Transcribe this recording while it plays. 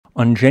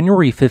On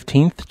January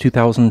 15th,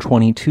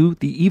 2022,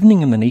 the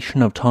evening in the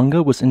nation of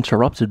Tonga was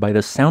interrupted by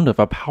the sound of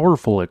a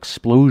powerful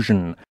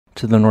explosion.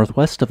 To the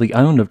northwest of the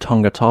island of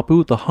Tonga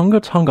Tapu, the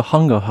Hunga Tonga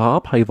Hunga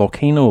Ha'apai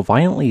volcano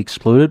violently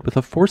exploded with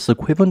a force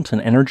equivalent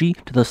in energy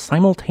to the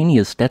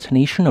simultaneous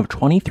detonation of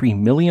 23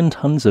 million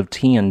tons of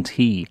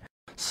TNT.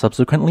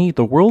 Subsequently,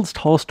 the world's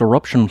tallest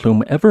eruption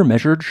plume ever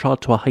measured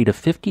shot to a height of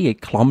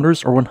 58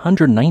 kilometers or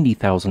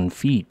 190,000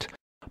 feet.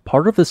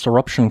 Part of this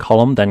eruption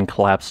column then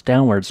collapsed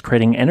downwards,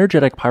 creating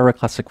energetic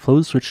pyroclastic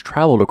flows which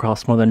traveled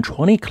across more than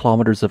 20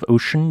 kilometers of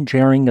ocean,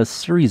 generating a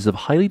series of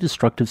highly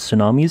destructive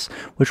tsunamis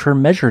which were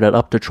measured at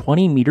up to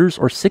 20 meters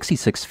or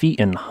 66 feet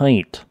in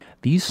height.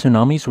 These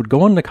tsunamis would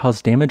go on to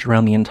cause damage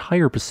around the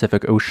entire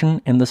Pacific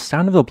Ocean, and the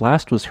sound of the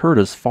blast was heard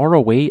as far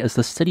away as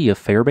the city of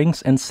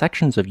Fairbanks and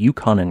sections of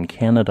Yukon in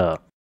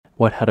Canada.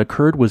 What had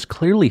occurred was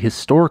clearly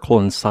historical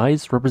in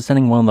size,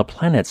 representing one of the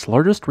planet's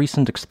largest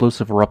recent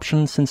explosive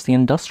eruptions since the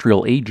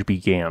Industrial Age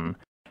began.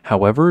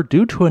 However,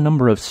 due to a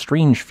number of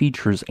strange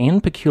features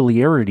and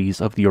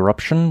peculiarities of the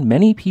eruption,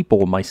 many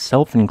people,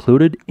 myself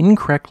included,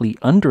 incorrectly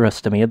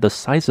underestimated the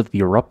size of the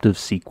eruptive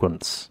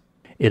sequence.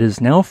 It is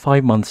now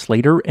 5 months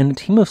later, and a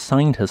team of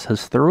scientists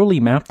has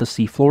thoroughly mapped the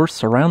seafloor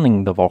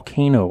surrounding the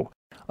volcano.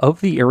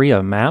 Of the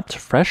area mapped,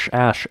 fresh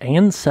ash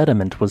and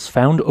sediment was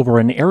found over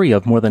an area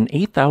of more than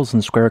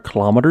 8,000 square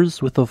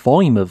kilometers with a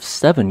volume of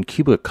 7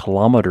 cubic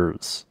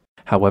kilometers.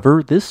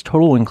 However, this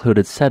total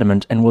included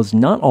sediment and was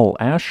not all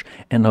ash,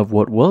 and of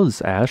what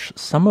was ash,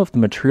 some of the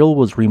material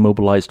was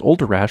remobilized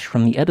older ash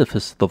from the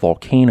edifice of the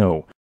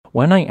volcano.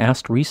 When I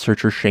asked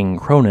researcher Shane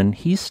Cronin,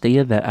 he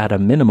stated that at a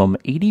minimum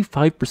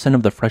 85%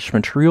 of the fresh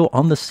material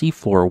on the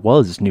seafloor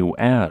was new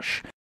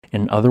ash.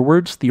 In other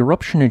words, the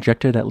eruption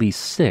ejected at least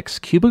 6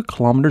 cubic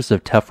kilometers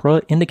of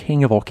tephra,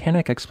 indicating a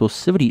volcanic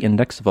explosivity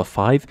index of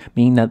 5,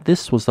 meaning that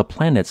this was the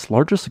planet's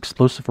largest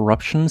explosive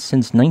eruption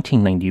since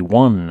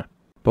 1991.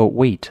 But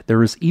wait,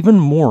 there is even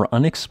more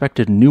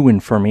unexpected new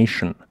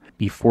information.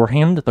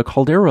 Beforehand, the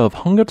caldera of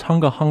Hunga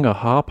Tonga Hunga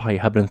Ha'apai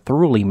had been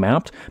thoroughly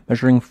mapped,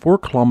 measuring 4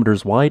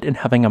 kilometers wide and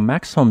having a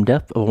maximum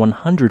depth of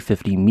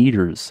 150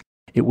 meters.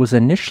 It was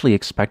initially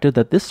expected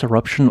that this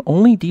eruption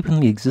only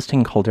deepened the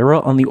existing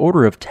caldera on the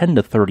order of 10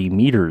 to 30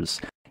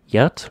 meters.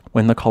 Yet,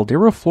 when the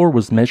caldera floor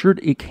was measured,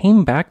 it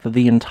came back that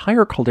the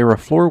entire caldera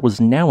floor was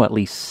now at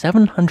least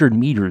 700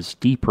 meters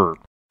deeper.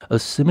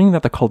 Assuming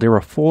that the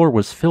caldera floor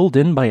was filled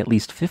in by at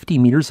least 50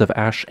 meters of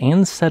ash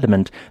and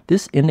sediment,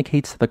 this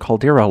indicates that the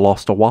caldera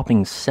lost a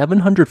whopping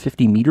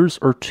 750 meters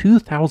or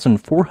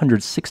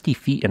 2,460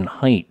 feet in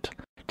height.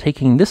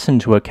 Taking this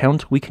into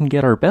account, we can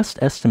get our best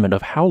estimate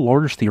of how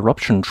large the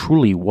eruption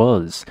truly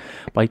was.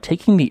 By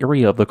taking the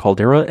area of the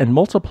caldera and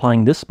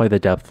multiplying this by the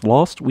depth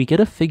lost, we get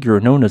a figure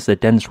known as the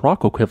dense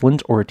rock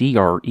equivalent, or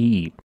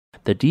DRE.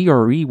 The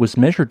DRE was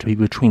measured to be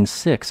between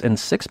 6 and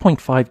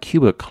 6.5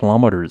 cubic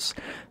kilometers.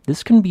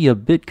 This can be a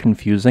bit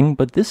confusing,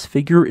 but this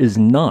figure is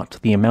not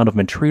the amount of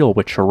material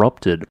which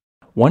erupted.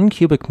 1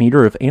 cubic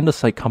meter of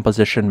andesite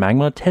composition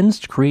magma tends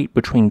to create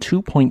between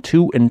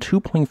 2.2 and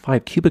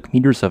 2.5 cubic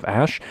meters of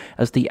ash,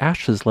 as the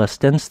ash is less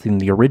dense than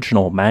the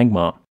original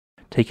magma.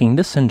 Taking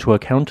this into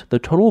account, the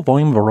total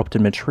volume of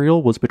erupted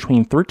material was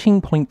between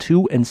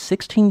 13.2 and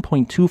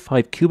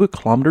 16.25 cubic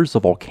kilometers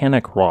of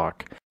volcanic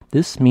rock.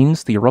 This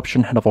means the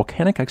eruption had a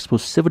volcanic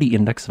explosivity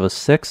index of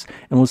 6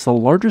 and was the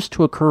largest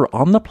to occur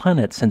on the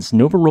planet since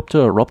Nova Rupta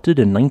erupted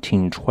in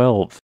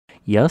 1912.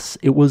 Yes,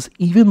 it was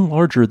even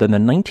larger than the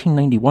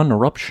 1991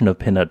 eruption of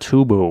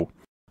Pinatubo.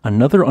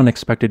 Another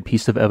unexpected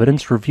piece of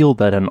evidence revealed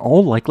that in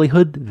all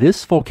likelihood,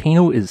 this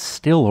volcano is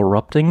still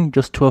erupting,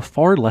 just to a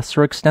far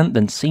lesser extent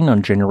than seen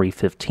on January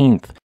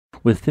 15th.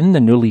 Within the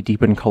newly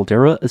deepened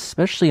caldera,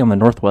 especially on the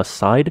northwest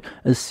side,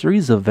 a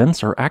series of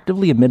vents are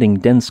actively emitting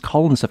dense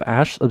columns of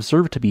ash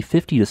observed to be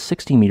 50 to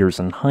 60 meters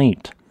in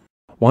height.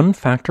 One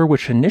factor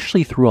which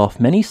initially threw off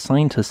many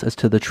scientists as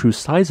to the true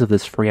size of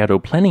this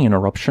Phreato-Planian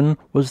eruption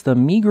was the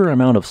meager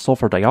amount of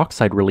sulfur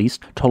dioxide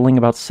released, totaling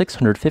about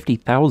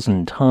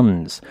 650,000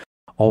 tons.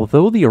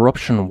 Although the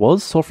eruption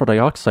was sulfur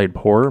dioxide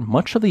poor,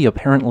 much of the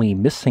apparently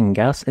missing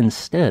gas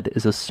instead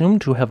is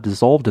assumed to have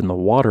dissolved in the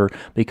water,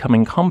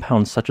 becoming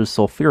compounds such as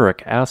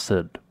sulfuric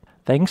acid.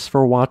 Thanks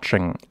for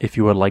watching. If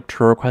you would like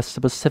to request a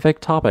specific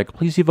topic,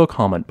 please leave a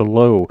comment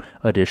below.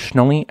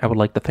 Additionally, I would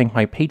like to thank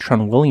my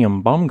patron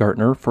William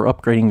Baumgartner for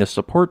upgrading the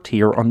support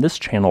tier on this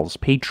channel's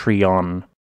Patreon.